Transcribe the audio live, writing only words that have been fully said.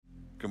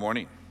Good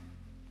morning.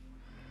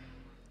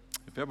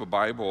 If you have a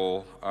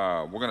Bible,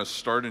 we're going to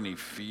start in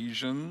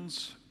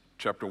Ephesians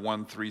chapter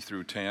 1, 3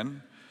 through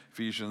 10.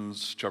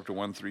 Ephesians chapter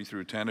 1, 3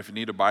 through 10. If you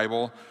need a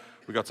Bible,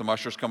 we got some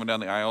ushers coming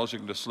down the aisles. You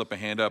can just slip a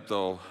hand up.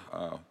 They'll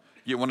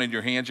get one in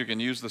your hands you can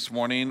use this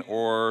morning,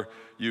 or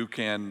you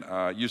can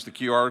use the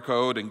QR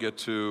code and get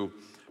to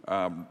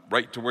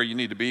right to where you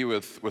need to be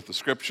with the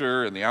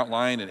scripture and the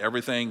outline and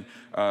everything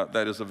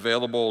that is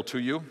available to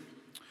you.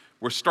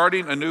 We're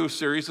starting a new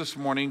series this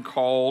morning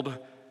called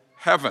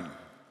Heaven.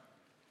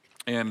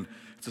 And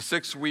it's a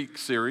 6-week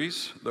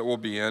series that we'll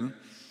be in.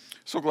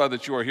 So glad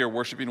that you are here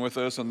worshiping with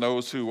us, and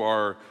those who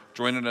are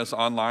joining us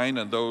online,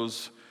 and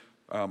those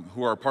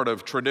who are part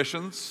of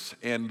traditions,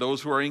 and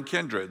those who are in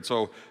kindred.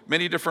 So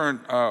many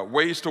different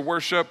ways to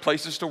worship,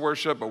 places to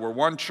worship, but we're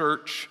one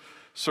church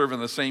serving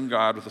the same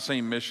God with the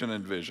same mission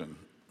and vision.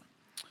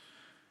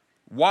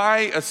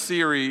 Why a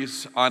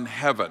series on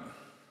heaven?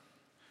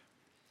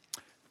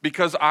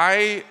 Because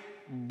I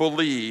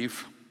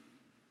believe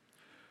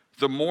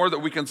the more that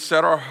we can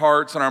set our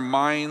hearts and our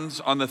minds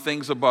on the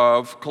things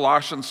above,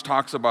 Colossians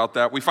talks about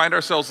that, we find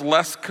ourselves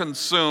less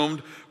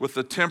consumed with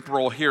the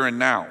temporal here and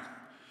now.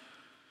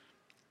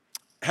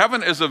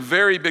 Heaven is a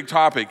very big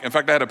topic. In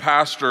fact, I had a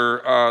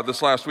pastor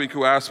this last week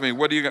who asked me,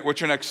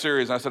 what's your next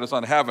series? And I said, it's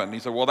on heaven. He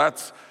said, well,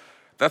 that's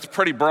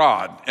pretty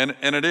broad, and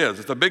it is.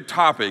 It's a big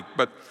topic,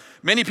 but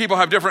many people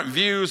have different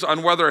views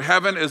on whether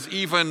heaven is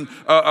even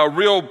a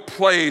real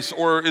place,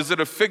 or is it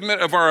a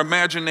figment of our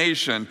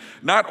imagination.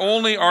 Not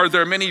only are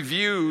there many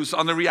views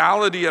on the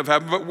reality of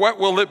heaven, but what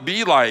will it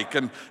be like?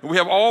 And we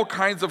have all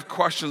kinds of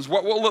questions.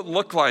 What will it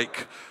look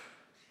like?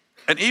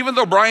 And even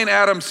though Bryan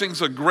Adams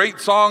sings a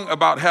great song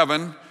about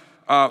heaven,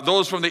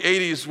 those from the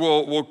 80s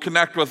will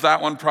connect with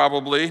that one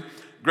probably.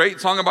 Great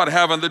song about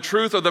heaven. The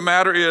truth of the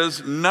matter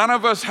is none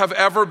of us have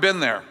ever been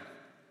there.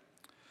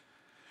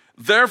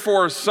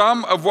 Therefore,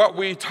 some of what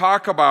we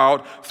talk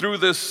about through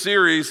this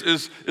series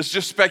is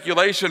just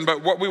speculation,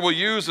 but what we will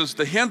use is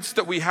the hints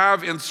that we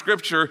have in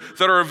Scripture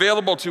that are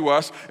available to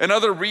us, and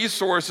other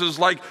resources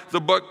like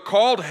the book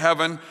called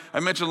Heaven, I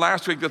mentioned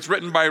last week, that's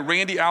written by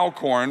Randy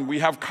Alcorn. We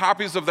have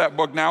copies of that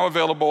book now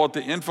available at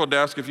the info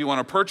desk if you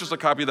want to purchase a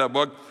copy of that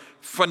book.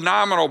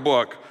 Phenomenal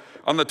book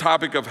on the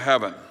topic of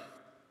heaven.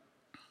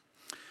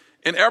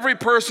 In every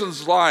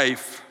person's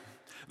life,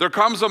 there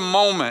comes a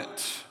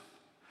moment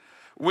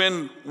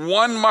when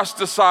one must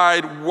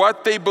decide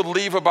what they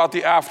believe about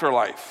the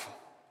afterlife.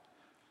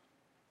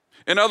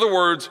 In other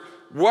words,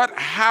 what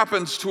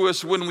happens to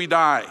us when we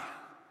die?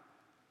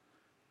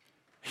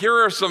 Here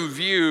are some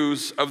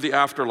views of the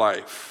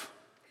afterlife.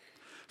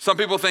 Some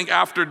people think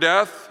after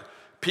death,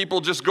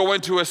 people just go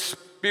into a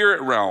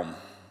spirit realm.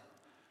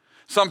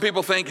 Some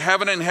people think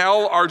heaven and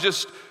hell are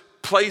just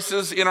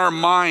places in our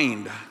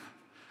mind.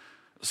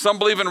 Some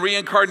believe in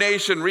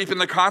reincarnation, reaping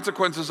the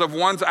consequences of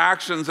one's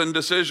actions and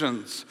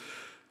decisions.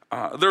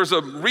 There's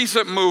a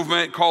recent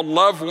movement called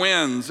Love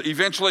Wins.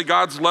 Eventually,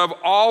 God's love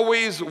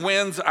always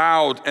wins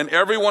out, and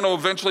everyone will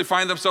eventually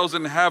find themselves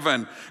in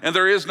heaven, and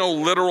there is no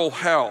literal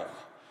hell.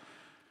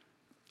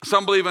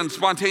 Some believe in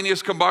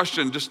spontaneous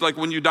combustion, just like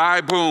when you die,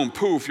 boom,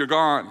 poof, you're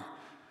gone.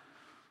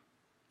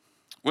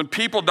 When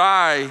people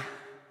die,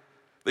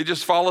 they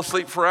just fall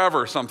asleep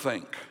forever, some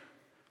think.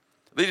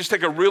 They just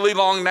take a really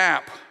long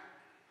nap.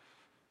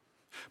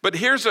 But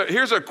here's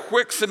a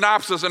quick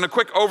synopsis and a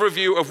quick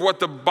overview of what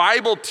the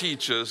Bible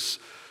teaches.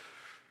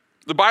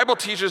 The Bible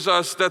teaches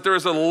us that there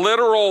is a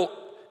literal,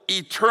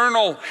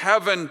 eternal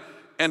heaven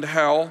and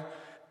hell.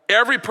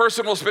 Every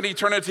person will spend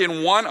eternity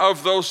in one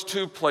of those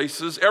two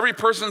places. Every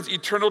person's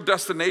eternal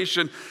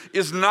destination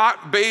is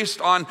not based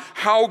on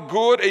how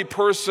good a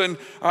person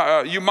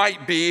you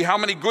might be, how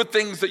many good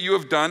things that you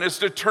have done. It's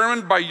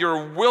determined by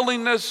your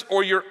willingness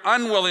or your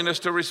unwillingness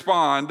to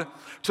respond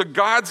to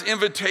God's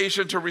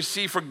invitation to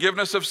receive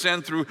forgiveness of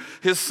sin through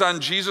his son,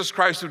 Jesus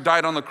Christ, who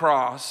died on the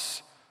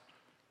cross.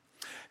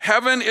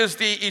 Heaven is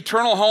the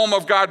eternal home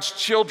of God's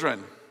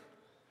children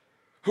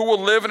who will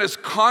live in his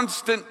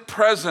constant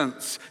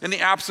presence in the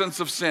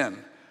absence of sin.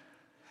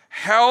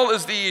 Hell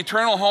is the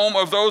eternal home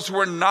of those who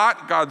are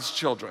not God's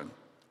children.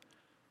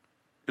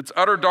 It's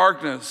utter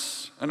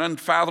darkness and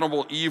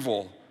unfathomable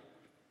evil,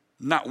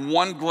 not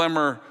one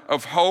glimmer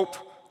of hope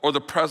or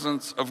the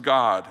presence of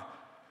God.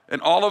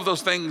 And all of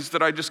those things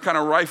that I just kind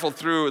of rifled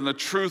through, and the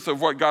truth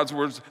of what God's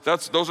words,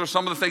 those are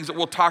some of the things that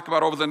we'll talk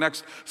about over the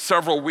next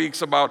several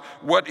weeks about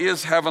what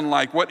is heaven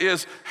like, what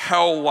is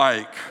hell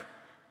like.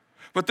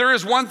 But there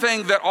is one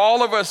thing that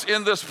all of us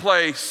in this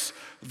place,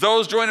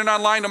 those joining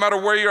online, no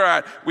matter where you're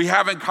at, we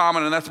have in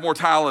common, and that's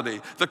mortality.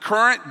 The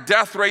current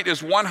death rate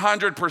is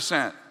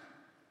 100%.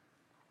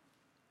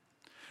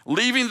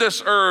 Leaving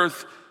this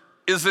earth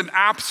is an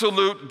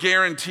absolute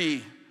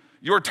guarantee.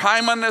 Your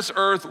time on this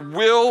earth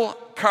will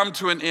come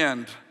to an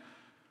end.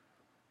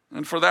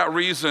 And for that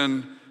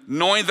reason,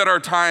 knowing that our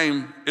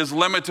time is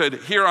limited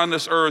here on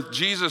this earth,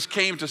 Jesus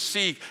came to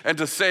seek and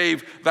to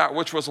save that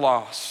which was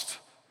lost.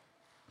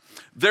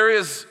 There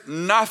is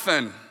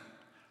nothing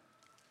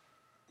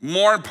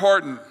more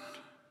important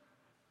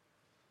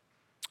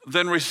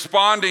than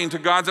responding to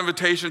God's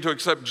invitation to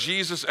accept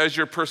Jesus as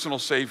your personal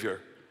Savior.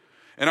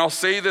 And I'll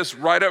say this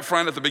right up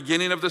front at the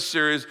beginning of this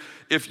series.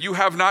 If you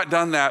have not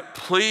done that,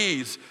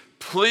 please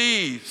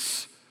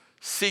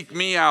seek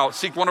me out,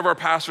 seek one of our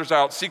pastors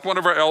out, seek one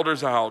of our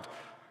elders out,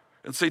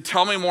 and say,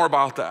 tell me more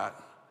about that.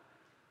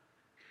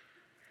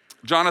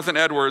 Jonathan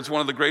Edwards, one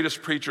of the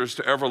greatest preachers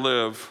to ever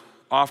live,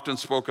 often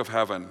spoke of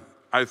heaven.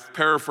 I've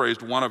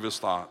paraphrased one of his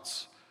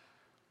thoughts.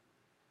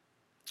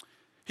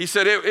 He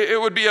said, it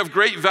would be of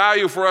great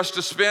value for us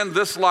to spend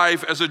this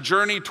life as a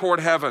journey toward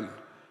heaven.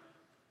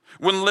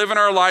 When living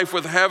our life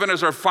with heaven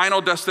as our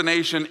final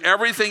destination,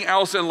 everything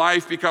else in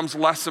life becomes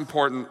less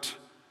important.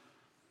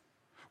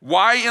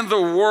 Why in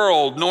the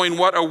world, knowing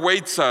what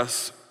awaits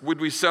us, would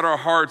we set our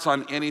hearts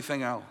on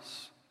anything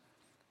else?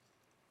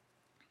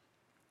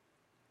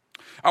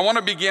 I want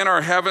to begin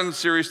our heaven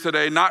series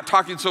today, not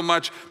talking so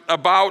much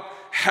about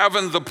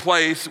heaven, the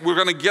place. We're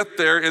going to get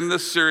there in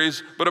this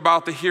series, but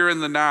about the here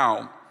and the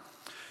now.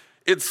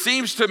 It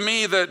seems to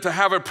me that to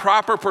have a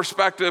proper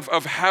perspective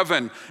of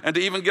heaven and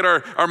to even get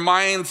our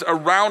minds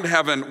around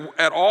heaven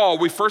at all,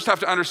 we first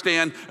have to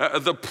understand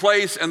the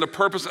place and the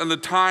purpose and the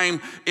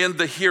time in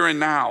the here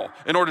and now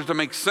in order to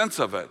make sense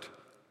of it.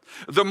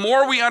 The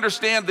more we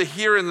understand the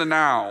here and the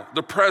now,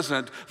 the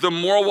present, the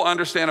more we'll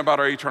understand about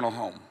our eternal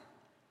home.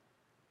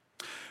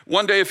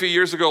 One day a few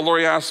years ago,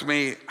 Lori asked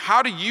me,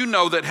 how do you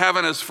know that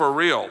heaven is for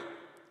real?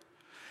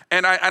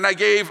 And I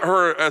gave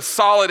her a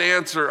solid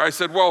answer. I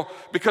said, well,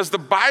 because the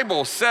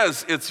Bible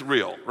says it's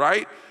real,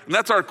 right? And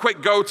that's our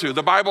quick go-to.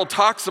 The Bible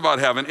talks about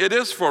heaven. It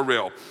is for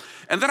real.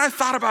 And then I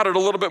thought about it a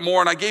little bit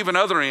more and I gave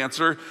another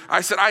answer.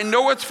 I said, I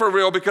know it's for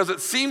real because it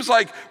seems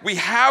like we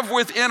have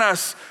within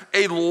us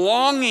a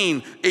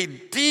longing, a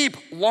deep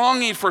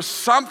longing for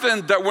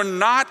something that we're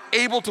not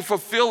able to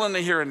fulfill in the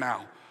here and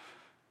now.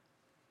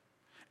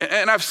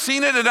 And I've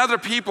seen it in other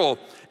people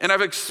and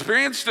I've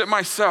experienced it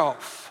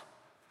myself.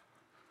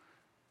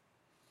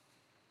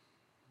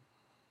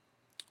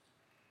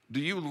 Do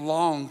you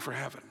long for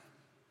heaven?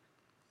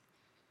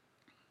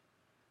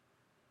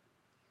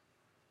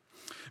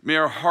 May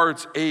our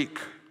hearts ache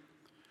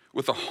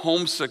with a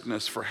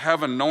homesickness for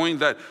heaven, knowing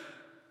that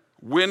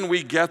when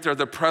we get there,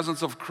 the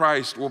presence of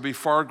Christ will be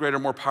far greater,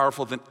 more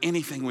powerful than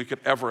anything we could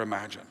ever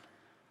imagine.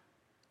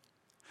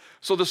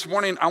 So this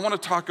morning, I want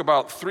to talk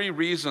about 3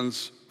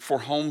 reasons for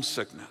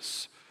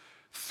homesickness.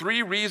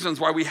 3 reasons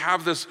why we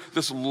have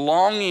this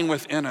longing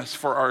within us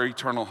for our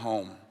eternal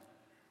home.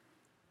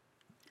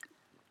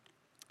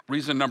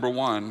 Reason number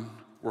 1,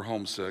 we're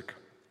homesick,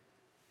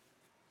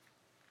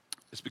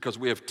 is because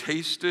we have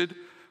tasted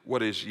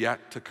what is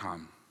yet to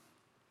come.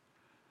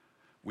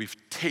 We've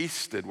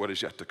tasted what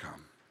is yet to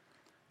come.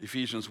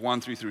 Ephesians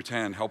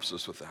 1:3-10 helps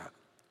us with that.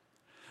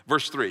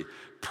 Verse 3,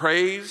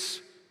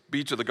 praise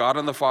be to the God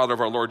and the Father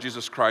of our Lord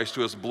Jesus Christ,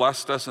 who has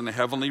blessed us in the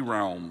heavenly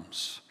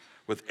realms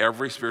with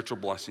every spiritual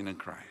blessing in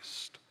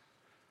Christ.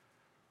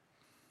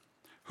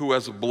 Who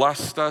has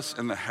blessed us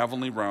in the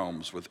heavenly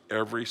realms with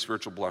every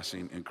spiritual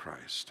blessing in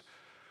Christ.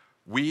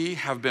 We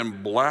have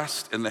been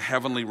blessed in the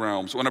heavenly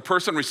realms. When a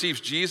person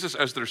receives Jesus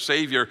as their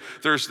Savior,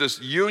 there's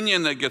this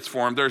union that gets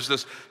formed. There's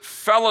this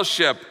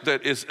fellowship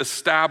that is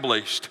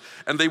established,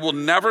 and they will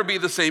never be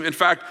the same. In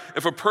fact,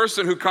 if a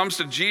person who comes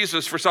to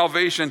Jesus for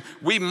salvation,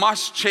 we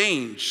must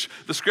change.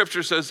 The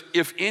scripture says,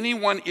 if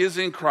anyone is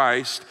in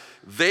Christ,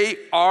 they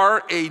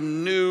are a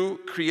new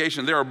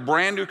creation. They're a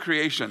brand new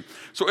creation.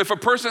 So if a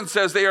person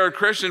says they are a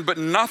Christian, but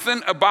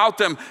nothing about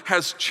them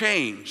has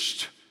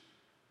changed,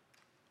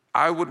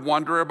 I would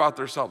wonder about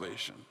their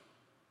salvation.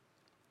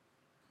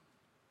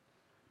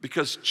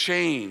 Because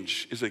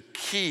change is a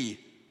key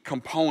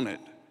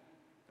component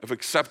of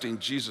accepting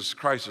Jesus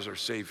Christ as our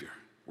Savior.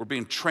 We're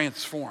being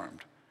transformed.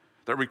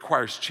 That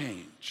requires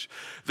change.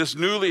 This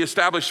newly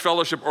established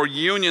fellowship or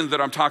union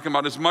that I'm talking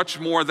about is much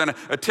more than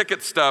a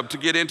ticket stub to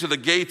get into the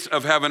gates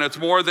of heaven. It's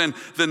more than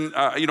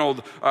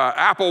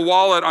Apple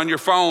Wallet on your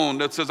phone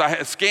that says,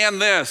 I scan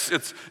this.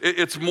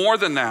 It's more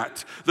than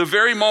that. The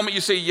very moment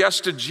you say yes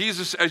to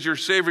Jesus as your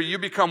Savior, you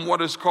become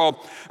what is called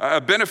a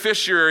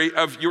beneficiary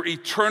of your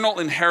eternal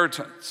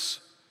inheritance.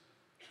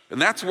 And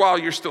that's while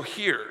you're still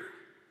here.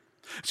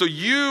 So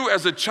you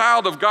as a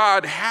child of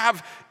God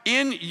have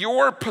in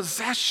your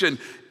possession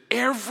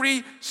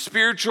every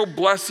spiritual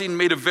blessing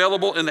made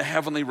available in the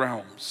heavenly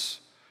realms.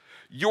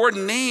 Your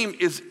name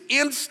is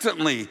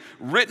instantly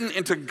written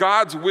into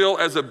God's will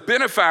as a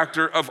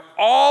benefactor of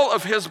all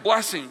of his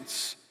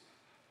blessings.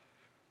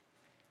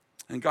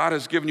 And God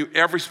has given you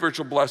every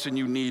spiritual blessing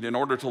you need in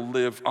order to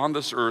live on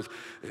this earth,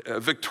 a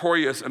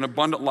victorious and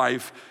abundant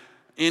life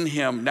in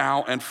him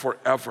now and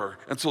forever.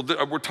 And so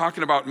we're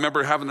talking about,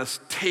 remember, having this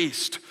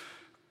taste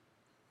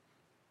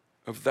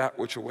of that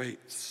which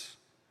awaits.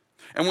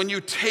 And when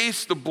you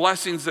taste the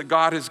blessings that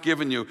God has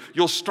given you,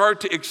 you'll start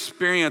to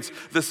experience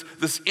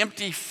this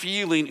empty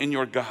feeling in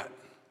your gut.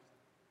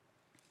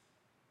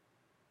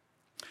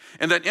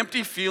 And that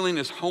empty feeling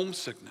is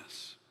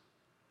homesickness.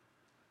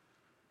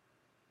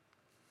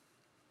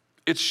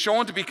 It's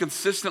shown to be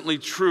consistently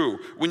true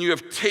when you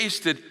have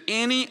tasted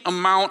any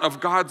amount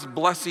of God's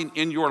blessing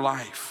in your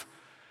life.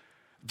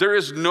 there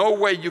is no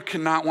way you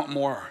cannot want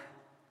more.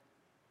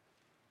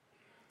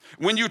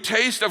 When you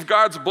taste of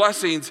God's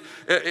blessings,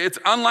 it's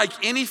unlike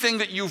anything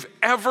that you've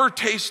ever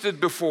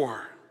tasted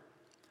before.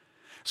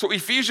 So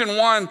Ephesians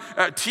 1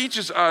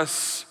 teaches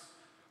us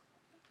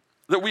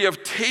that we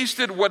have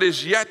tasted what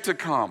is yet to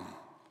come.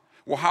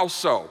 Well, how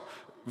so?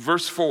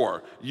 Verse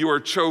 4, you are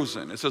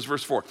chosen. It says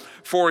verse 4,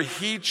 for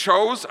he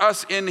chose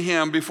us in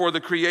him before the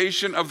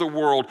creation of the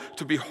world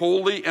to be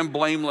holy and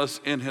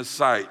blameless in his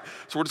sight.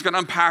 So we're just going to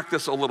unpack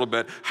this a little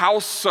bit. How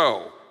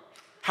so?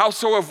 How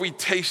so have we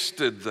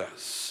tasted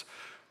this?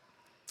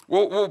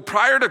 Well,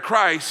 prior to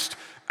Christ,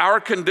 our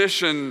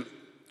condition,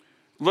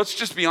 let's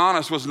just be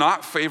honest, was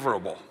not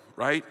favorable,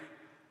 right?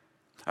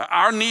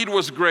 Our need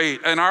was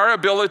great, and our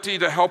ability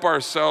to help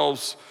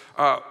ourselves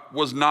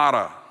was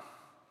nada.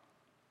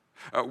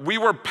 We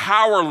were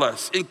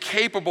powerless,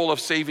 incapable of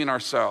saving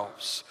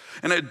ourselves.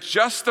 And at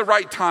just the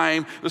right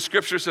time, the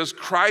scripture says,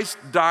 Christ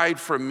died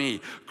for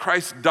me.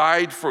 Christ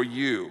died for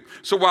you.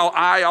 So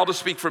I'll just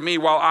speak for me,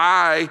 while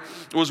I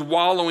was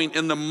wallowing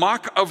in the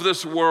muck of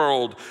this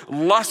world,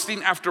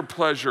 lusting after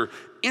pleasure,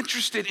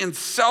 interested in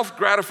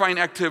self-gratifying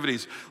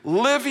activities,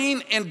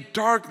 living in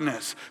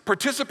darkness,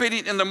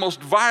 participating in the most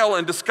vile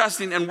and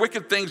disgusting and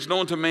wicked things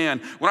known to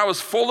man, when I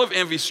was full of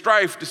envy,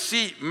 strife,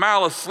 deceit,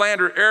 malice,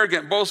 slander,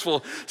 arrogant,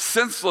 boastful,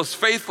 senseless,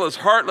 faithless,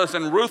 heartless,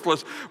 and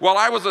ruthless, while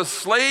I was a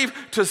slave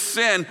to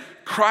sin,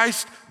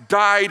 Christ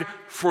died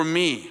for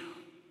me,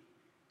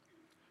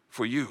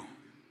 for you.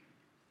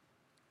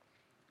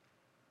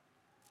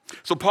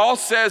 So Paul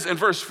says in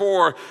verse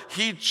 4,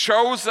 he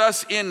chose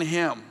us in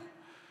him.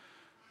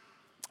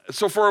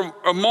 So for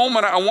a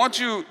moment, I want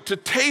you to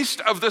taste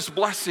of this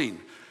blessing,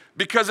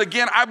 because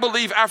again, I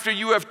believe after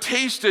you have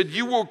tasted,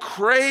 you will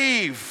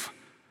crave,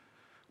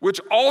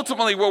 which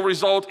ultimately will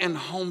result in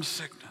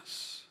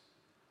homesickness.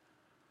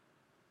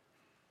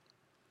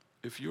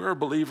 If you're a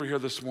believer here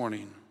this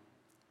morning,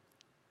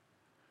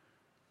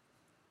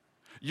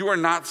 you are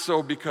not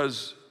so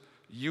because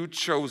you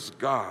chose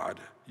God.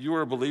 You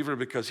are a believer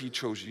because he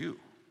chose you.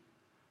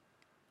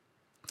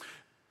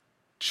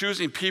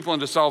 Choosing people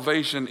into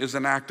salvation is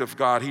an act of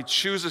God. He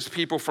chooses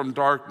people from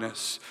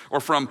darkness or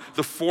from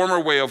the former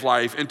way of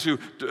life into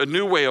a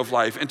new way of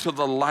life, into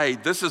the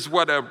light. This is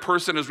what a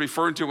person is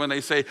referring to when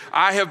they say,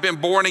 I have been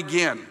born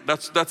again.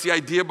 That's the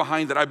idea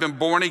behind it. I've been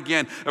born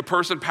again. A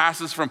person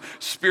passes from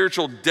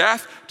spiritual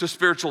death to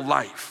spiritual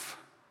life.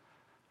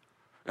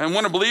 And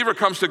when a believer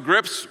comes to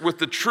grips with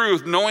the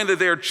truth, knowing that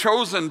they are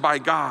chosen by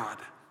God,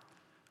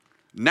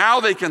 now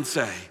they can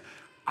say,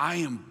 I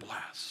am blessed.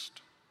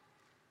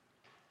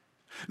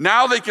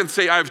 Now they can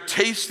say, I've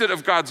tasted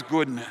of God's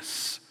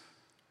goodness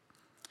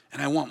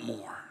and I want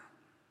more.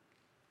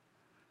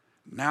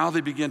 Now they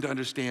begin to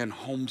understand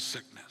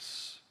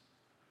homesickness.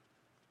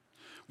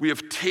 We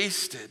have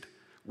tasted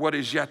what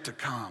is yet to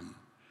come.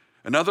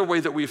 Another way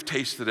that we've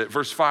tasted it,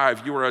 verse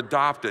 5, you are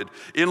adopted.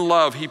 In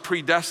love, he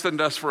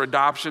predestined us for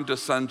adoption to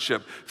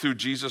sonship through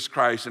Jesus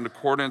Christ in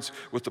accordance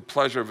with the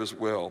pleasure of his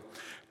will,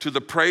 to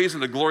the praise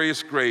and the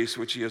glorious grace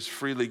which he has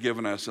freely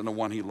given us in the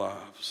one he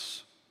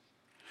loves.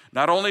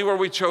 Not only were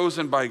we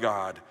chosen by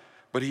God,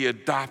 but he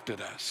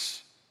adopted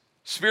us.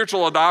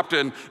 Spiritual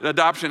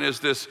adoption is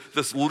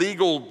this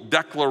legal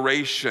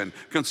declaration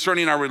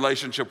concerning our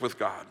relationship with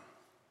God.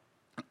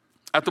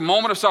 At the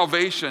moment of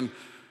salvation,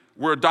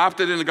 we're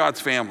adopted into God's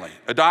family.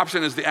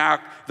 Adoption is the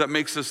act that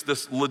makes us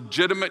this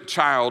legitimate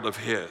child of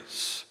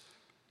his.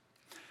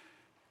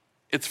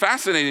 It's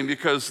fascinating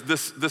because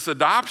this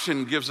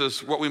adoption gives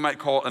us what we might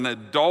call an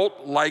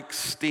adult-like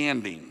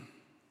standing.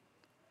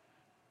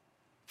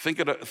 Think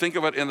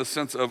of it in the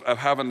sense of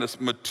having this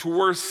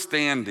mature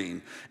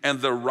standing and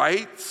the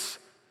rights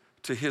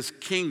to his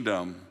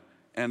kingdom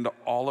and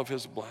all of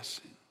his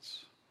blessings.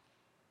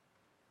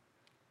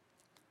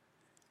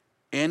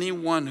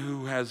 Anyone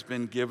who has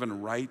been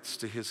given rights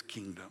to his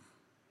kingdom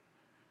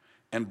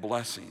and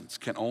blessings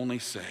can only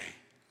say,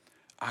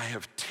 I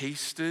have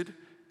tasted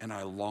and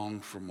I long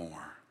for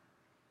more.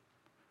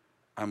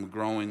 I'm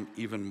growing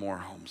even more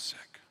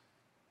homesick.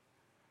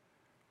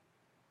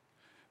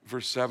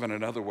 Verse 7,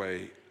 another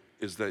way,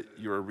 is that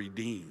you're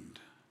redeemed.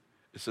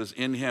 It says,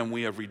 in him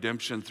we have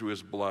redemption through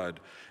his blood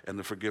and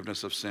the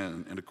forgiveness of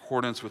sin in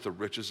accordance with the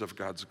riches of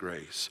God's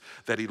grace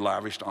that he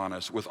lavished on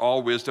us. With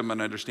all wisdom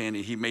and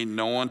understanding, he made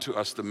known to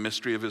us the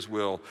mystery of his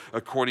will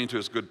according to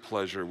his good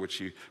pleasure, which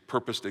he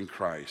purposed in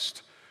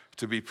Christ,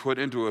 to be put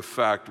into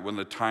effect when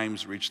the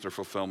times reach their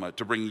fulfillment,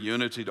 to bring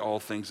unity to all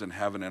things in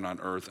heaven and on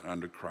earth and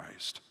under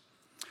Christ.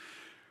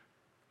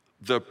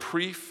 The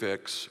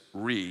prefix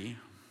re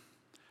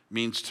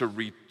means to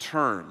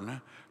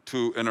return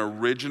to an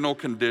original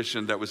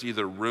condition that was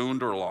either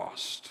ruined or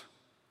lost.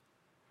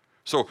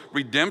 So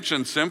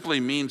redemption simply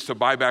means to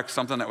buy back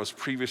something that was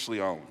previously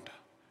owned.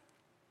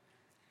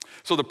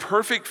 So the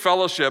perfect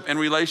fellowship and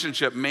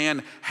relationship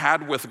man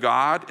had with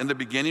God in the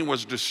beginning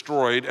was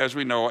destroyed. As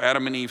we know,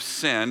 Adam and Eve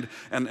sinned,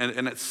 and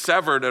it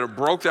severed, and it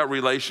broke that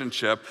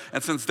relationship.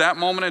 And since that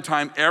moment in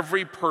time,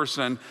 every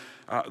person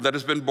that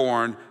has been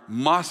born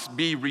must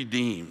be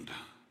redeemed,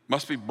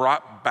 must be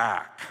brought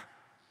back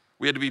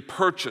We had to be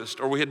purchased,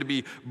 or we had to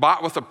be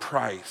bought with a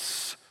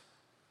price.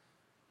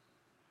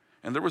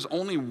 And there was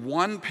only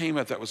one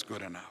payment that was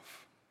good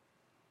enough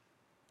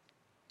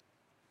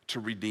to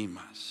redeem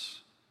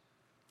us.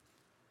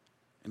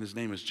 And his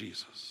name is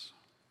Jesus.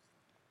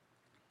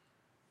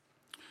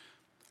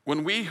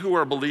 When we who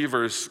are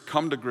believers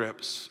come to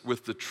grips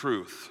with the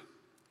truth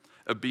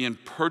of being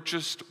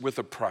purchased with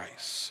a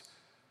price,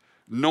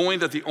 knowing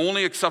that the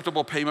only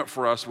acceptable payment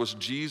for us was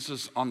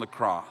Jesus on the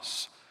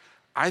cross,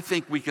 I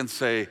think we can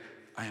say,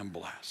 I am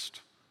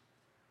blessed.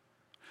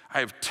 I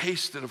have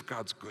tasted of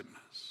God's goodness.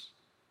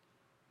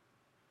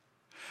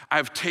 I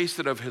have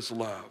tasted of his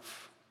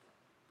love.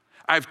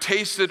 I've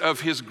tasted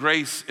of his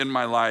grace in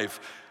my life.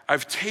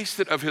 I've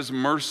tasted of his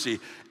mercy,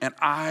 and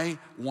I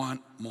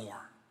want more.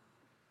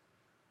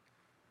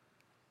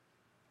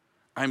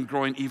 I'm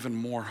growing even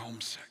more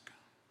homesick.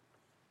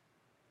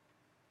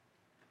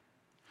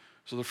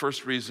 So the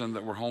first reason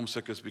that we're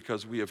homesick is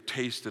because we have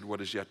tasted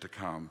what is yet to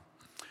come.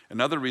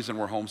 Another reason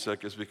we're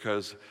homesick is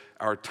because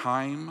our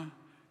time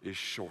is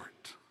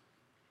short.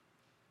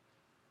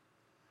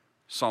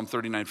 Psalm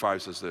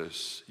 39:5 says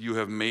this, "You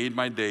have made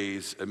my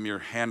days a mere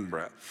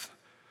handbreadth.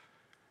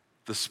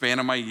 The span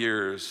of my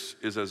years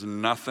is as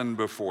nothing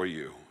before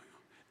you.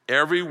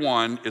 Every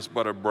one is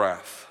but a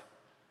breath,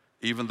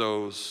 even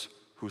those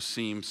who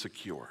seem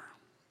secure."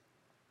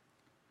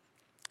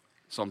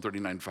 Psalm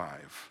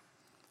 39:5.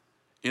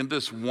 In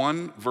this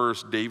one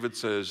verse, David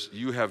says,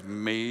 "You have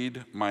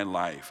made my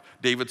life."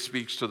 David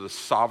speaks to the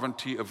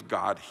sovereignty of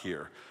God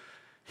here.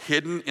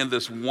 Hidden in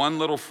this one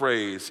little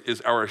phrase is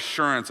our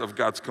assurance of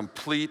God's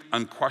complete,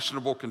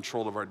 unquestionable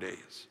control of our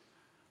days.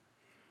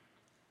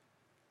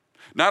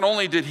 Not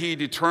only did he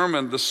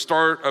determine the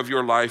start of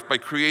your life by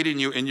creating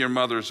you in your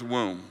mother's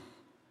womb,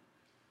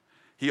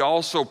 he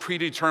also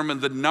predetermined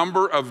the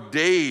number of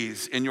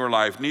days in your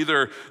life.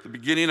 Neither the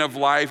beginning of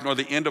life nor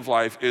the end of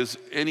life is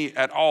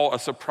at all a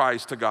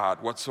surprise to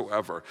God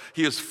whatsoever.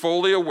 He is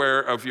fully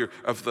aware of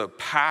the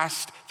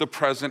past, the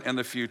present, and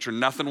the future.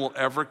 Nothing will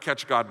ever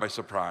catch God by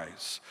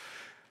surprise.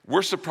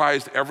 We're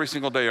surprised every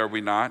single day, are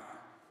we not?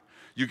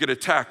 You get a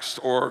text,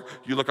 or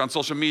you look on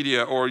social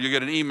media, or you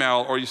get an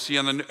email, or you see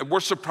we're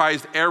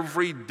surprised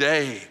every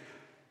day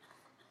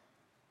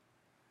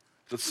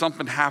that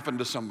something happened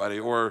to somebody,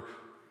 or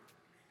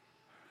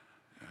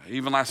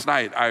even last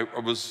night, I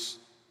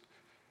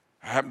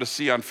happened to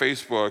see on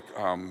Facebook,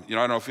 I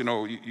don't know if you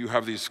know, you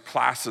have these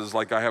classes,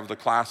 like I have the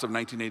class of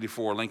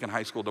 1984, Lincoln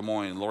High School, Des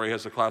Moines. Lori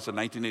has the class of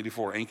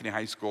 1984, Ankeny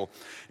High School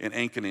in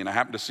Ankeny. And I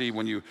happen to see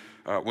when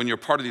you're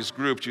part of these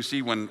groups, you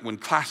see when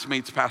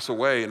classmates pass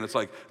away, and it's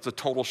a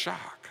total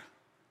shock.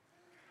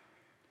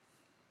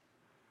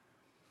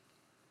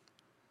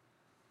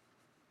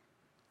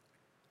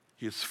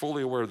 He is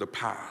fully aware of the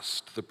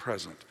past, the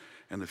present,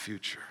 and the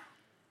future.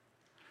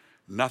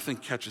 Nothing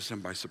catches him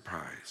by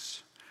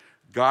surprise.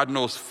 God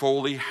knows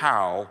fully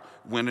how,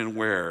 when, and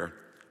where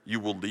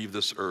you will leave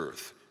this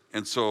earth.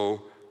 And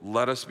so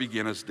let us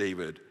begin as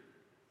David,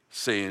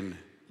 saying,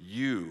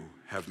 "You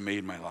have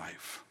made my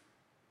life.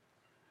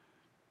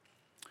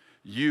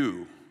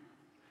 You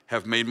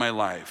have made my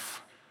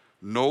life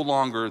no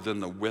longer than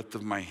the width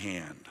of my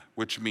hand,"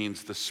 which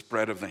means the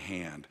spread of the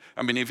hand.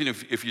 I mean, even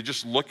if you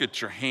just look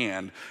at your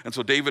hand, and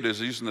so David is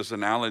using this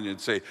analogy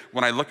and say,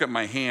 when I look at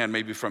my hand,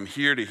 maybe from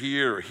here to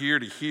here or here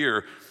to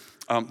here,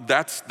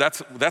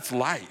 that's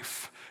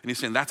life. And he's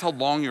saying that's how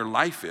long your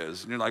life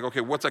is. And you're like,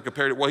 okay, what's that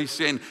compared to? Well, he's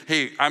saying,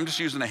 hey, I'm just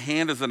using the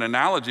hand as an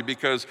analogy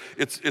because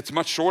it's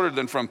much shorter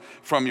than from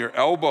your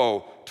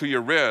elbow to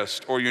your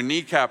wrist or your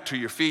kneecap to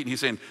your feet. And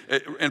he's saying,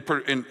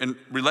 in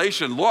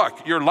relation,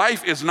 look, your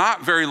life is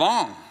not very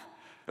long.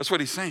 That's what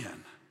he's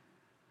saying.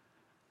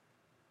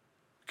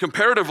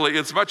 Comparatively,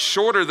 it's much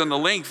shorter than the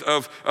length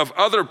of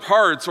other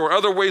parts or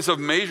other ways of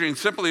measuring.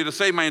 Simply to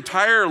say my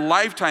entire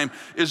lifetime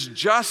is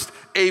just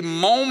a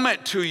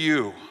moment to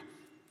you.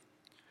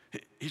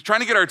 He's trying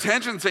to get our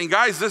attention, saying,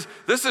 guys,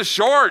 this is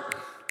short.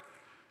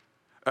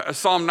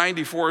 Psalm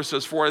 94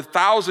 says, "For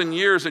 1,000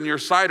 years in your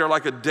sight are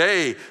like a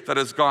day that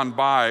has gone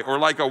by, or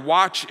like a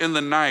watch in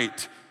the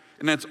night."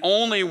 And it's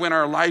only when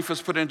our life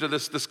is put into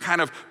this kind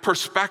of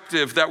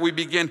perspective that we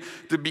begin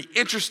to be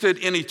interested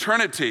in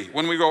eternity.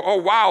 When we go, oh,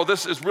 wow,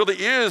 this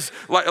really is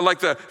like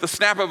the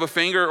snap of a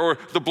finger or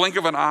the blink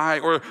of an eye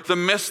or the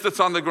mist that's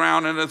on the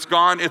ground and it's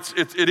gone.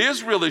 It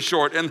is really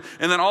short. And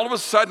then all of a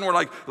sudden we're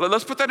like,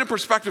 let's put that in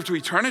perspective to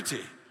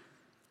eternity.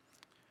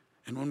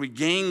 And when we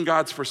gain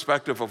God's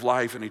perspective of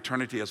life and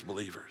eternity as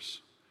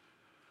believers,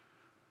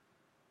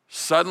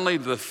 suddenly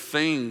the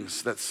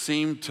things that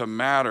seem to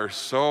matter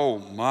so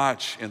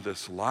much in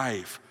this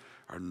life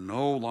are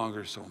no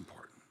longer so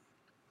important.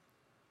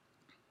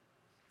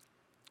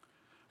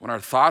 When our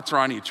thoughts are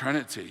on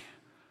eternity,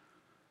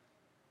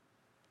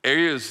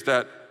 areas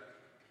that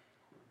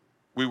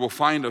we will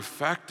find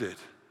affected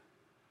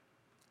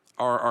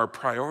are our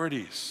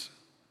priorities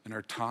and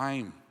our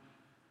time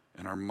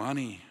and our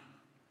money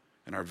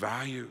and our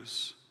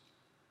values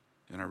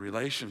and our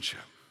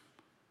relationship.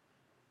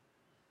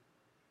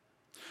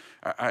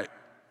 I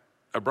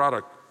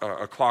brought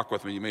a clock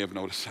with me. You may have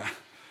noticed that.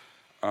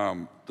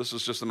 This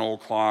is just an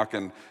old clock,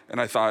 and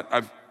I thought,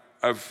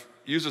 I've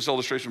used this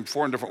illustration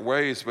before in different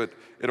ways, but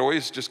it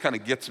always just kind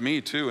of gets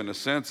me too, in a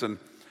sense. And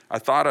I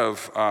thought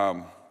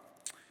of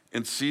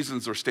in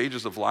seasons or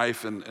stages of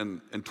life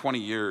in 20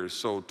 years,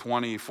 so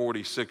 20,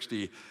 40,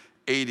 60,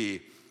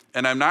 80.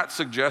 And I'm not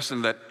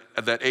suggesting that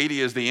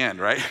 80 is the end,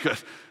 right?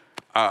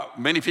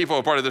 Many people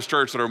are part of this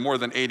church that are more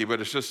than 80, but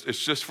it's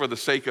just for the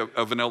sake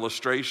of an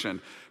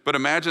illustration. But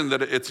imagine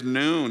that it's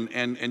noon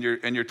and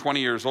you're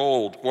 20 years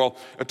old. Well,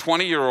 a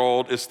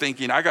 20-year-old is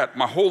thinking, I got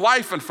my whole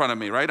life in front of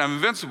me, right? I'm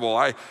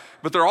invincible.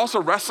 But they're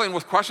also wrestling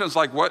with questions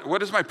like,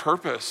 what is my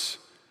purpose?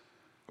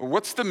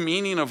 What's the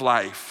meaning of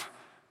life?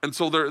 And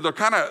so they're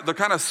kind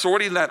of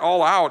sorting that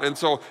all out. And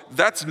so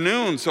that's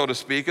noon, so to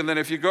speak. And then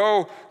if you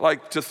go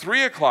like to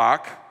 3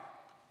 o'clock,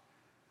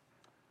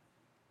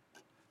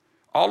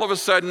 all of a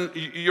sudden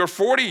you're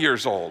 40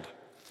 years old.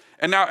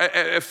 And now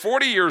at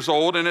 40 years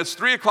old, and it's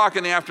 3 o'clock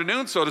in the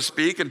afternoon, so to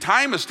speak, and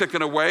time is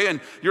ticking away, and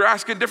you're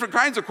asking different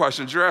kinds of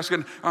questions. You're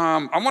asking,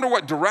 I wonder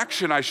what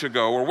direction I should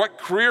go, or what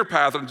career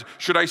path, and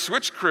should I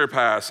switch career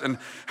paths, and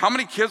how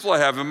many kids will I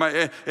have?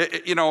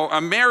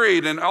 I'm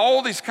married, and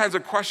all these kinds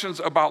of questions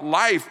about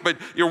life, but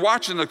you're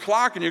watching the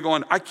clock and you're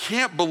going, I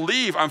can't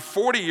believe I'm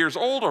 40 years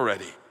old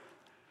already.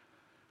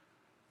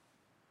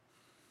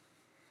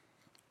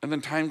 And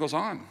then time goes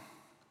on.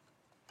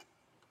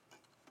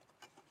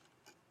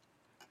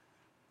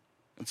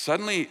 And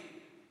suddenly,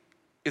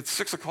 it's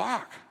 6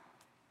 o'clock,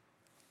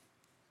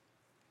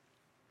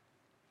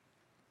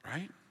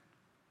 right?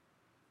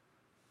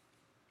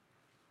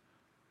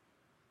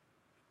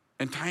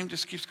 And time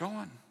just keeps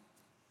going.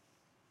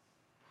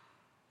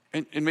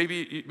 And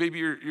maybe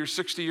you're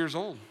 60 years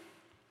old.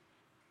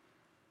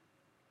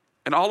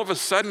 And all of a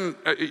sudden,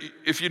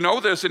 if you know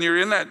this and you're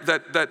in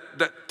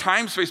that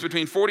time space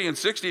between 40 and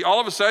 60,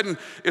 all of a sudden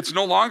it's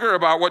no longer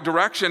about what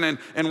direction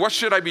and what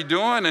should I be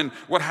doing and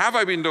what have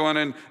I been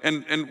doing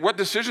and what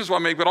decisions will I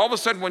make. But all of a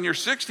sudden when you're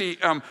 60,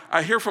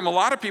 I hear from a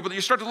lot of people that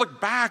you start to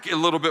look back a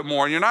little bit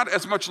more. And you're not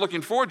as much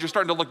looking forward. You're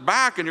starting to look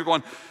back and you're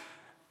going,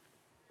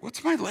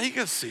 what's my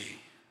legacy?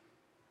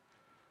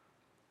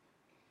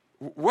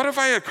 What have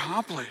I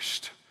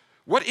accomplished?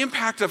 What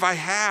impact have I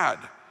had?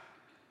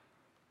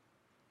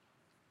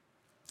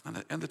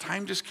 And the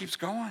time just keeps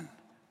going.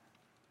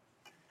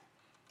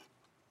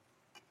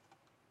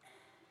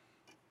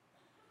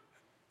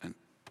 And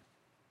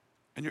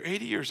you're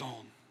 80 years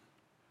old.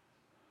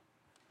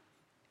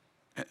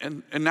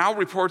 And now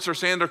reports are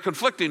saying they're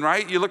conflicting,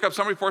 right? You look up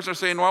some reports that are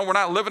saying, well, we're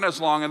not living as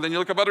long. And then you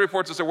look up other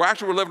reports that say, well,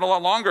 actually, we're living a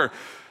lot longer.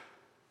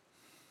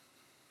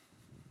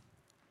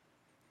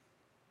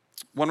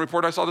 One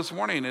report I saw this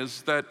morning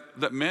is that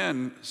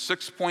men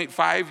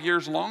 6.5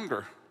 years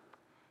longer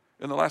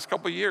in the last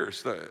couple of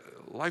years. The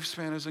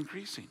lifespan is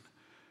increasing.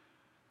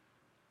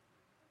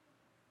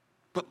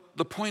 But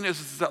the point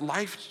is that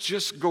life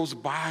just goes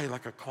by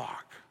like a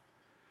clock.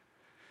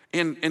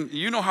 And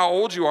you know how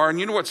old you are, and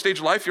you know what stage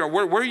of life you are.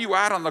 Where are you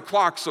at on the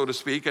clock, so to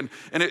speak? And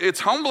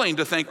it's humbling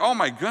to think, oh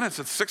my goodness,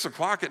 it's 6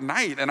 o'clock at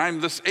night and I'm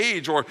this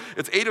age, or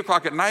it's 8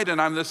 o'clock at night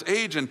and I'm this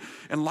age, and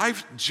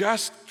life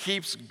just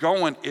keeps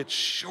going. It's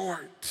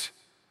short.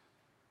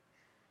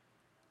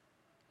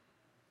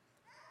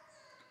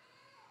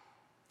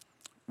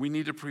 We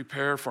need to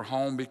prepare for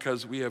home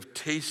because we have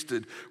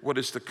tasted what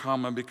is to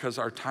come and because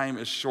our time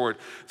is short.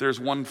 There's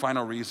one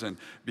final reason,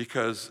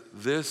 because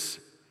this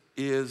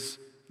is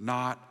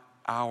not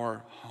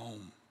our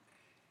home.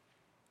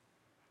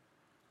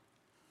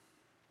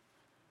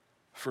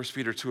 1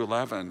 Peter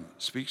 2:11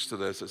 speaks to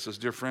this. It says,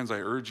 dear friends, I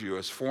urge you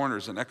as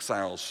foreigners and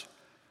exiles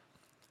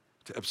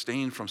to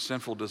abstain from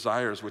sinful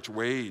desires which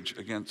wage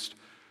against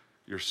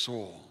your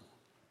soul.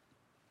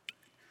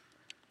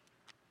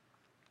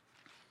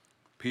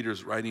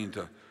 Peter's writing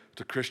to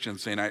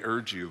Christians saying, I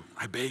urge you,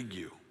 I beg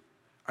you,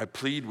 I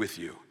plead with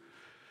you.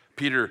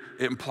 Peter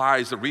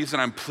implies the reason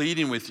I'm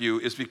pleading with you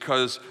is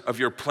because of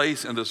your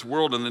place in this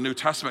world. In the New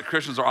Testament,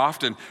 Christians are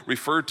often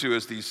referred to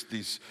as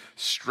these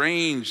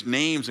strange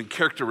names and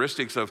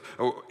characteristics of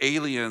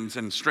aliens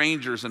and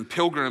strangers and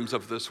pilgrims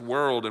of this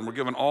world. And we're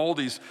given all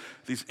these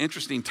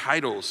interesting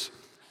titles.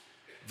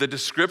 The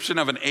description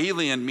of an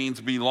alien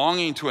means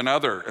belonging to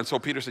another. And so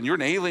Peter said, you're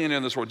an alien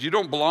in this world. You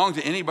don't belong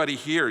to anybody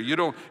here. You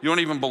don't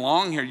even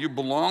belong here. You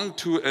belong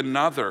to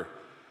another.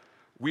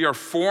 We are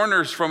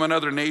foreigners from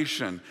another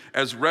nation.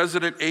 As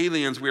resident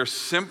aliens, we are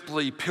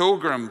simply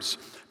pilgrims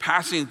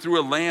passing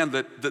through a land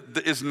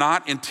that is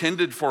not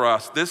intended for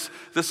us.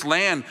 This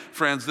land,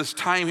 friends, this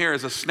time here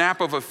is a snap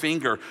of a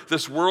finger.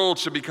 This world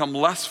should become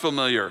less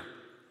familiar.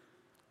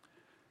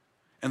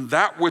 And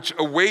that which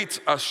awaits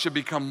us should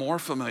become more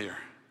familiar.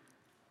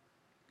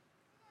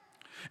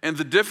 And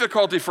the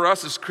difficulty for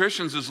us as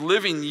Christians is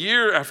living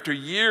year after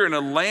year in a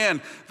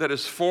land that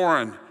is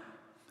foreign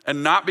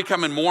and not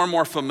becoming more and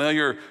more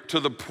familiar to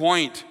the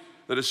point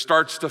that it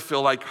starts to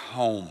feel like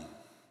home.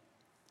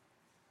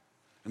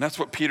 And that's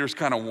what Peter's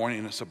kind of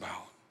warning us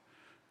about.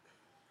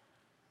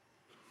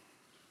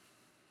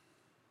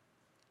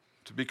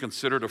 To be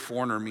considered a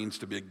foreigner means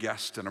to be a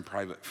guest in a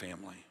private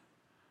family.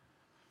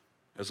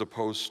 as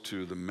opposed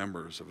to the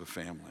members of a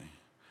family.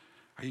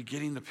 Are you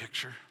getting the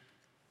picture?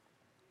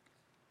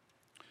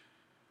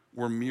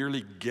 We're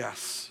merely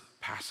guests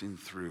passing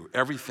through.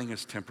 Everything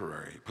is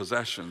temporary.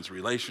 Possessions,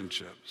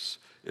 relationships,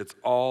 it's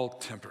all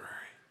temporary.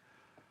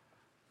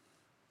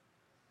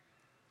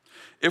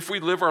 If we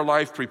live our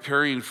life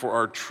preparing for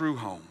our true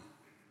home,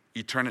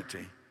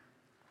 eternity,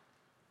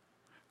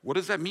 what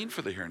does that mean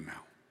for the here and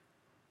now?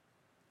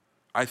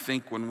 I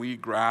think when we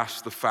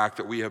grasp the fact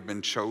that we have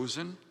been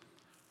chosen,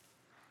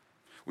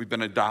 we've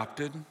been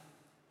adopted,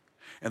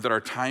 and that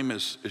our time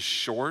is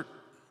short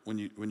when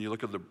you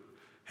look at the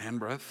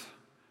handbreadth,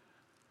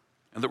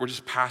 and that we're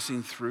just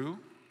passing through.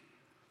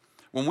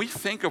 When we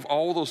think of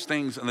all those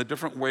things and the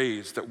different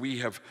ways that we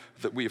have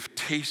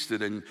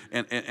tasted and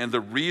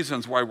the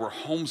reasons why we're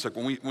homesick,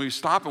 when we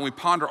stop and we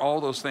ponder all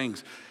those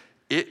things,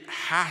 it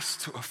has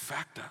to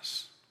affect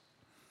us.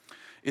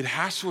 It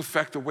has to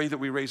affect the way that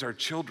we raise our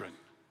children.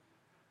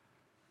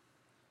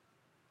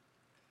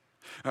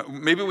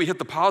 Maybe we hit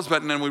the pause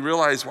button and we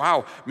realize,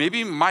 wow,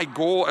 maybe my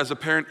goal as a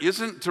parent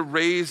isn't to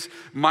raise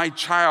my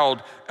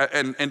child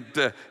and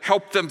to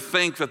help them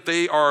think that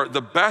they are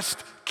the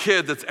best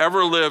kid that's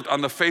ever lived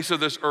on the face of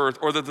this earth,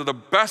 or that they're the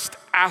best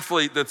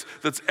athlete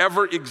that's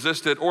ever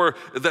existed, or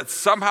that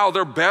somehow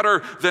they're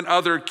better than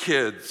other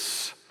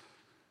kids.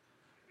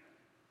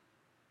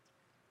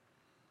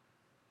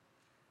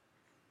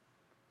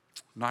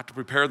 Not to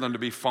prepare them to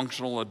be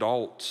functional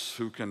adults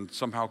who can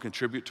somehow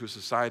contribute to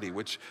society,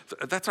 which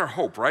that's our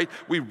hope, right?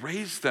 We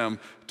raise them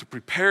to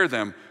prepare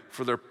them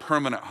for their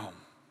permanent home.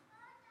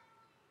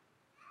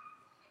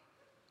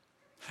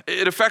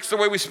 It affects the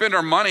way we spend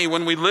our money.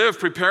 When we live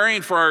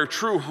preparing for our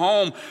true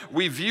home,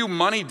 we view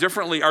money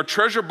differently. Our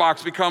treasure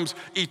box becomes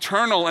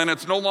eternal and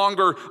it's no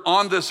longer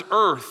on this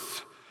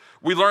earth.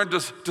 We learn to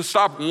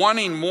stop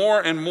wanting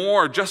more and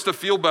more just to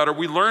feel better.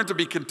 We learn to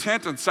be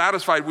content and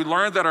satisfied. We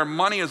learn that our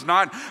money is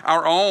not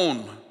our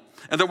own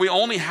and that we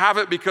only have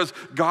it because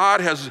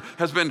God has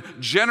been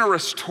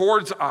generous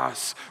towards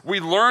us. We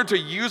learn to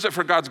use it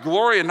for God's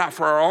glory and not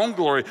for our own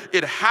glory.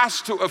 It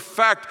has to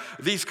affect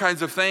these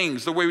kinds of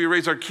things, the way we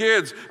raise our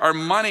kids, our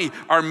money,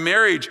 our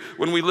marriage.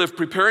 When we live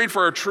preparing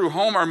for our true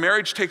home, our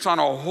marriage takes on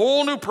a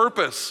whole new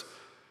purpose.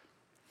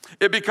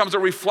 It becomes a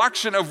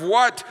reflection of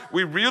what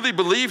we really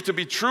believe to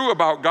be true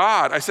about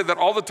God. I said that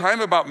all the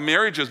time about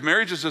marriages.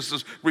 Marriage is just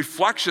this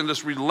reflection,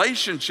 this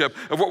relationship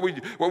of what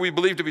we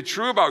believe to be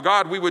true about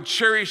God. We would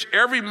cherish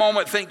every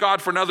moment, thank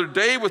God for another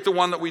day with the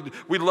one that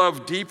we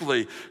love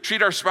deeply.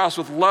 Treat our spouse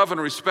with love and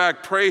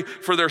respect. Pray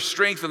for their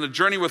strength in the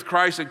journey with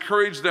Christ.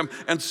 Encourage them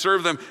and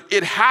serve them.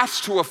 It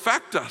has to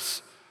affect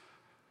us.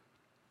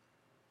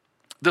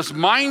 This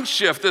mind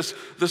shift,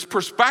 this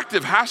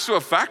perspective has to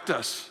affect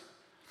us.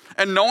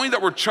 And knowing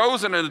that we're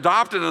chosen and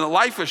adopted and that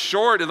life is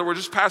short and that we're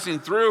just passing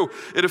through,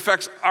 it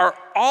affects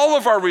all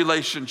of our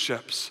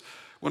relationships.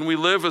 When we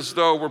live as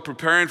though we're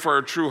preparing for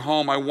our true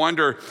home, I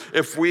wonder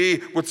if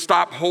we would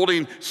stop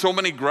holding so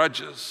many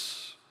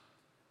grudges.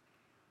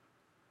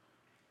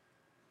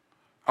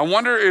 I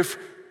wonder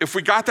if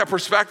we got that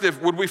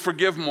perspective, would we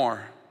forgive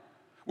more?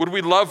 Would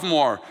we love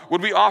more?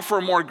 Would we offer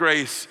more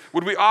grace?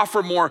 Would we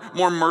offer more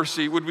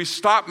mercy? Would we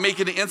stop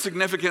making the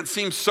insignificant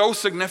seem so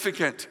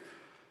significant?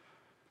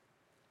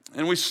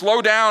 And we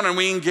slow down and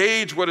we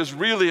engage what is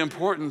really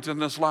important in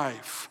this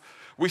life.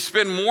 We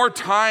spend more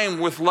time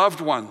with loved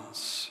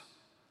ones.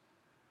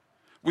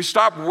 We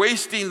stop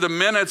wasting the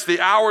minutes, the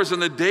hours, and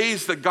the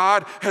days that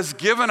God has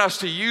given us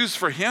to use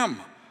for Him.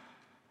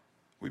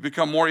 We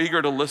become more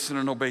eager to listen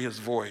and obey His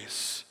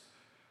voice.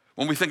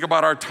 When we think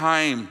about our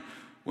time,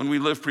 when we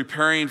live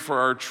preparing for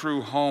our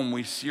true home,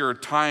 we see our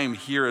time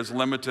here as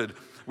limited.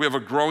 We have a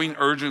growing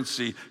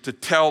urgency to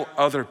tell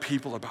other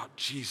people about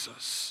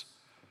Jesus.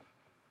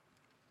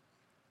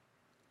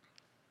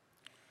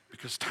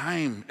 Because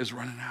time is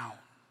running out.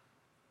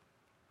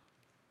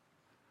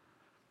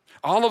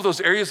 All of those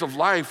areas of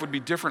life would be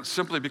different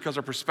simply because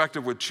our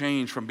perspective would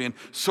change from being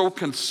so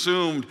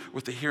consumed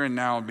with the here and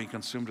now and being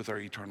consumed with our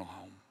eternal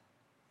home.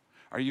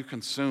 Are you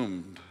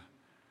consumed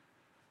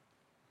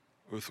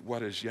with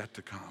what is yet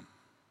to come?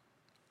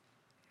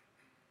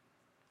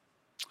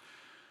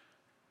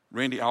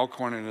 Randy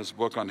Alcorn in his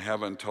book on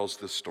heaven tells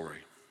this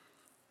story.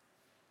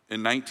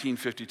 In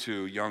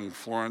 1952, young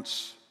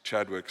Florence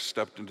Chadwick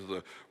stepped into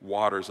the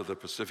waters of the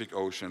Pacific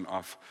Ocean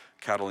off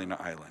Catalina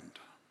Island,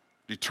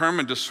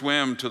 determined to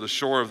swim to the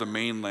shore of the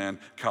mainland,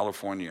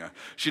 California.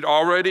 She'd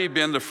already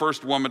been the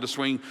first woman to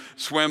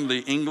swim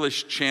the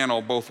English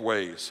Channel both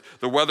ways.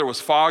 The weather was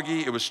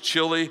foggy, it was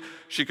chilly,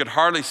 she could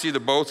hardly see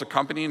the boats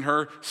accompanying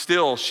her.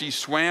 Still, she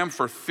swam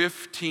for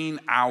 15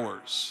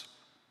 hours.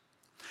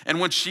 And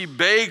when she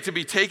begged to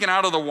be taken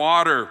out of the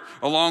water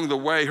along the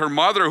way, her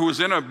mother, who was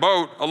in a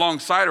boat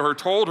alongside of her,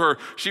 told her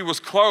she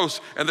was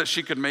close and that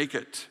she could make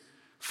it.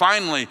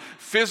 Finally,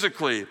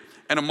 physically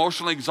and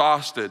emotionally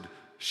exhausted,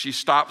 she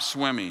stopped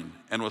swimming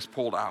and was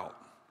pulled out.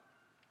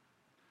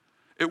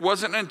 It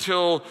wasn't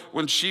until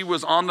when she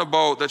was on the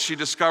boat that she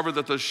discovered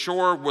that the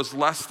shore was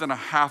less than a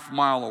half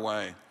mile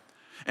away.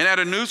 And at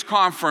a news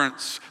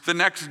conference the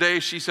next day,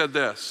 she said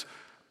this,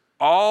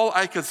 All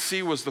I could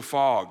see was the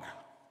fog.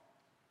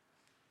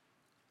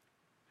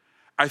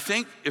 I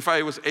think if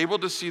I was able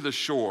to see the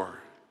shore,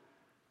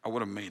 I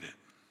would have made it.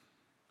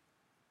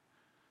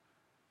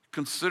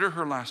 Consider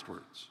her last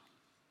words.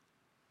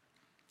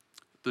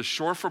 The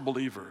shore for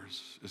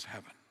believers is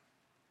heaven,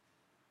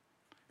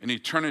 an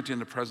eternity in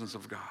the presence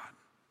of God.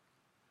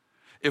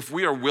 If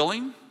we are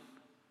willing,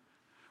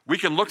 we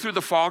can look through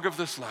the fog of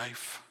this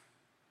life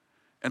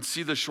and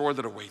see the shore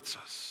that awaits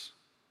us.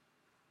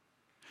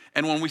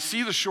 And when we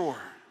see the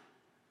shore,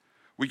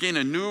 we gain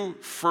a new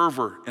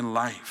fervor in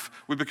life.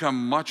 We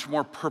become much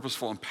more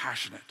purposeful and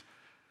passionate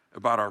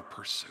about our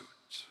pursuits.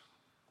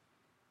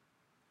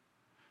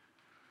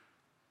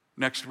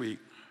 Next week,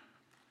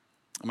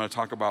 I'm going to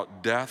talk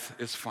about death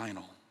is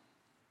final.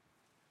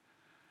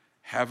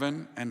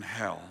 Heaven and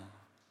hell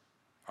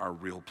are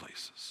real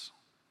places.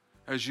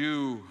 As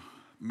you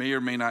may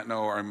or may not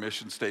know, our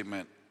mission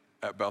statement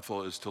at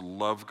Bethel is to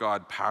love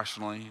God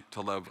passionately, to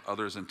love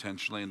others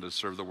intentionally, and to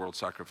serve the world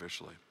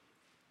sacrificially.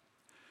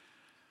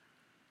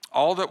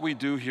 All that we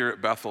do here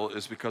at Bethel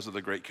is because of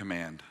the great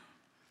command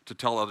to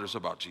tell others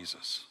about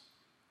Jesus.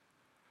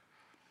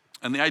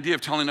 And the idea of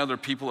telling other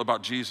people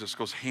about Jesus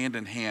goes hand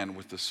in hand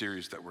with the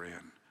series that we're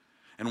in.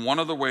 And one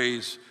of the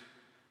ways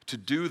to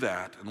do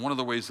that, and one of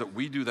the ways that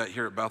we do that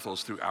here at Bethel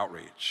is through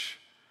outreach.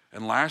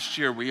 And last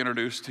year we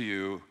introduced to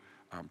you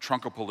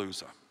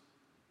Trunkapalooza.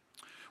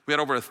 We had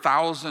over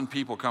 1,000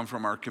 people come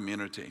from our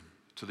community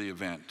to the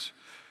event.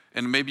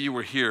 And maybe you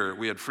were here.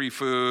 We had free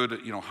food,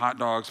 hot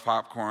dogs,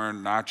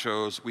 popcorn,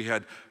 nachos. We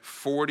had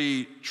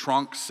 40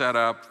 trunks set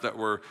up that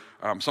were,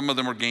 some of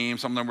them were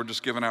games, some of them were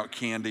just giving out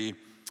candy.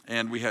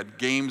 And we had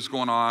games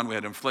going on, we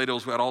had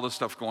inflatables, we had all this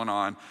stuff going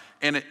on.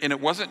 And it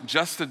wasn't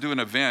just to do an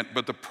event,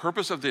 but the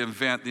purpose of the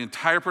event, the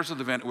entire purpose of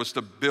the event was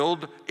to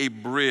build a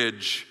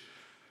bridge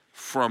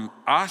from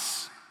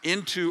us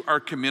into our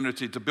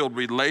community, to build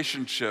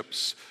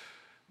relationships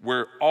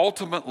where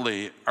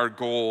ultimately our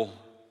goal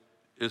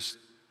is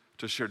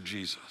to share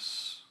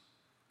Jesus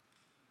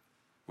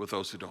with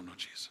those who don't know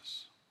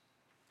Jesus.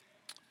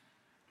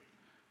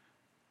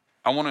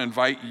 I want to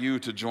invite you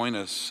to join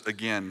us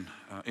again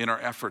in our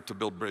effort to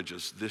build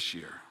bridges this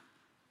year.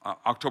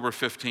 October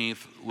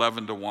 15th,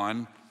 11 to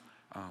 1.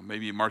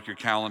 Maybe you mark your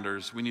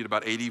calendars. We need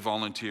about 80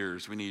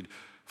 volunteers. We need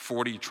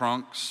 40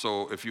 trunks.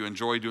 So if you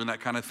enjoy doing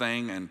that kind of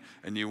thing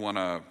and you want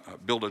to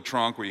build a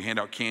trunk where you hand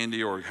out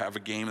candy or have a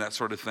game, that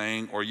sort of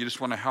thing, or you just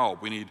want to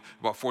help, we need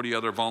about 40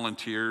 other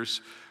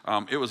volunteers.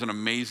 It was an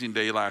amazing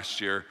day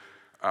last year.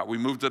 We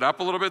moved it up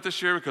a little bit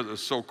this year because it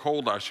was so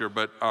cold last year,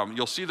 but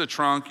you'll see the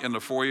trunk in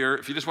the foyer.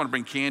 If you just want to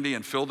bring candy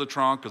and fill the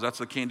trunk, because that's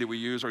the candy we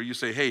use, or you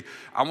say, hey,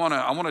 I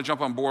want to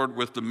jump on board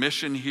with the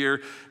mission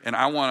here, and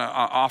I want to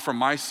offer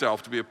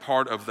myself to be a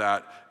part of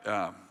that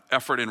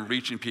effort in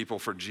reaching people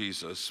for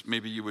Jesus,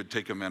 maybe you would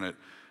take a minute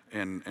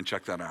and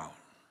check that out.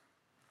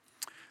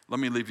 Let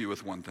me leave you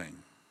with one thing.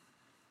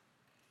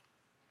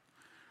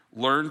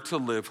 Learn to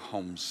live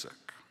homesick.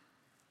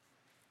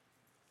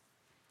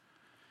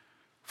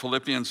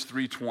 Philippians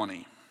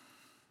 3:20.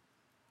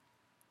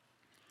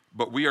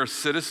 But we are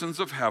citizens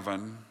of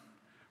heaven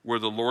where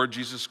the Lord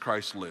Jesus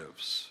Christ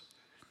lives,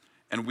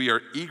 and we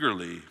are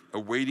eagerly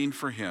awaiting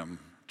for him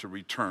to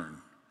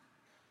return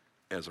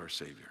as our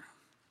Savior.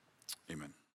 Amen.